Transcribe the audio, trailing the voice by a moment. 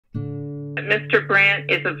Mr. Brandt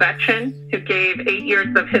is a veteran who gave 8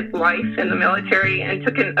 years of his life in the military and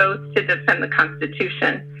took an oath to defend the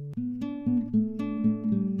Constitution.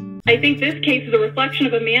 I think this case is a reflection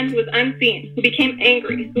of a man who was unseen, who became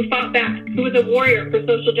angry, who fought back, who was a warrior for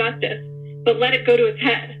social justice, but let it go to his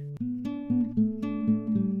head.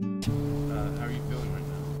 How are you feeling right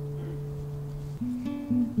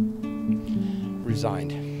now?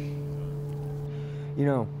 Resigned. You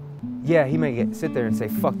know, yeah, he may sit there and say,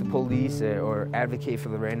 fuck the police or advocate for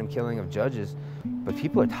the random killing of judges, but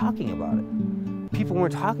people are talking about it. People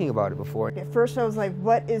weren't talking about it before. At first I was like,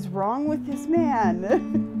 what is wrong with this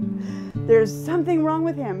man? There's something wrong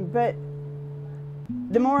with him, but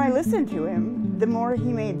the more I listened to him, the more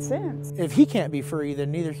he made sense. If he can't be free,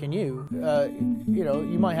 then neither can you. You know,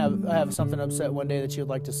 you might have something upset one day that you'd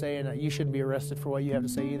like to say, and you shouldn't be arrested for what you have to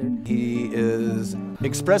say either. He is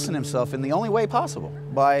expressing himself in the only way possible,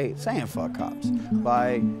 by saying fuck cops,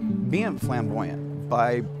 by being flamboyant,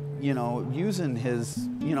 by, you know, using his,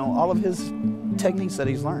 you know, all of his techniques that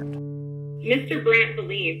he's learned. Mr. Brandt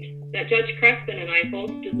believed that Judge Creston and I both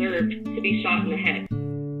deserved to be shot in the head.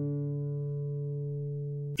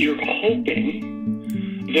 You're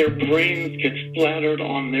hoping their brains get splattered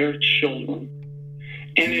on their children.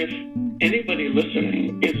 And if anybody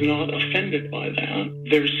listening is not offended by that,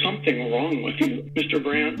 there's something wrong with you. Mr.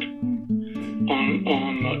 Brandt,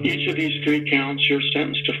 on each of these 3 counts, you're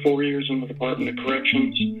sentenced to 4 years in the Department of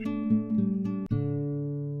Corrections.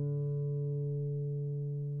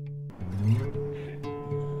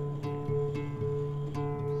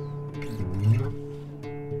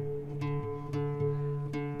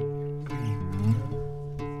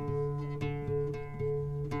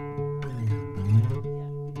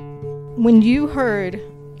 When you heard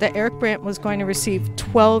that Eric Brandt was going to receive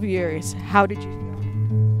 12 years, how did you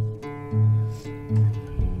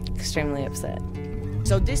feel? Extremely upset.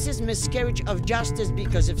 So this is miscarriage of justice,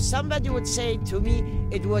 because if somebody would say it to me,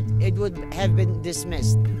 it would have been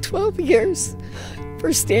dismissed. 12 years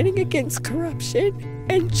for standing against corruption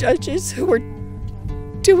and judges who were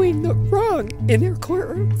doing the wrong in their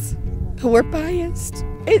courtrooms, who were biased.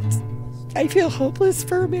 I feel hopeless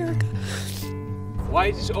for America. Why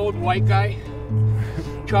is this old white guy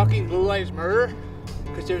chalking Blue Lives Murder?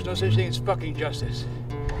 Because there's no such thing as fucking justice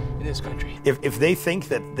in this country. If they think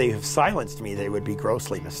that they have silenced me, they would be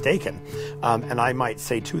grossly mistaken. And I might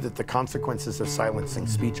say, too, that the consequences of silencing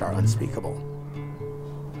speech are unspeakable.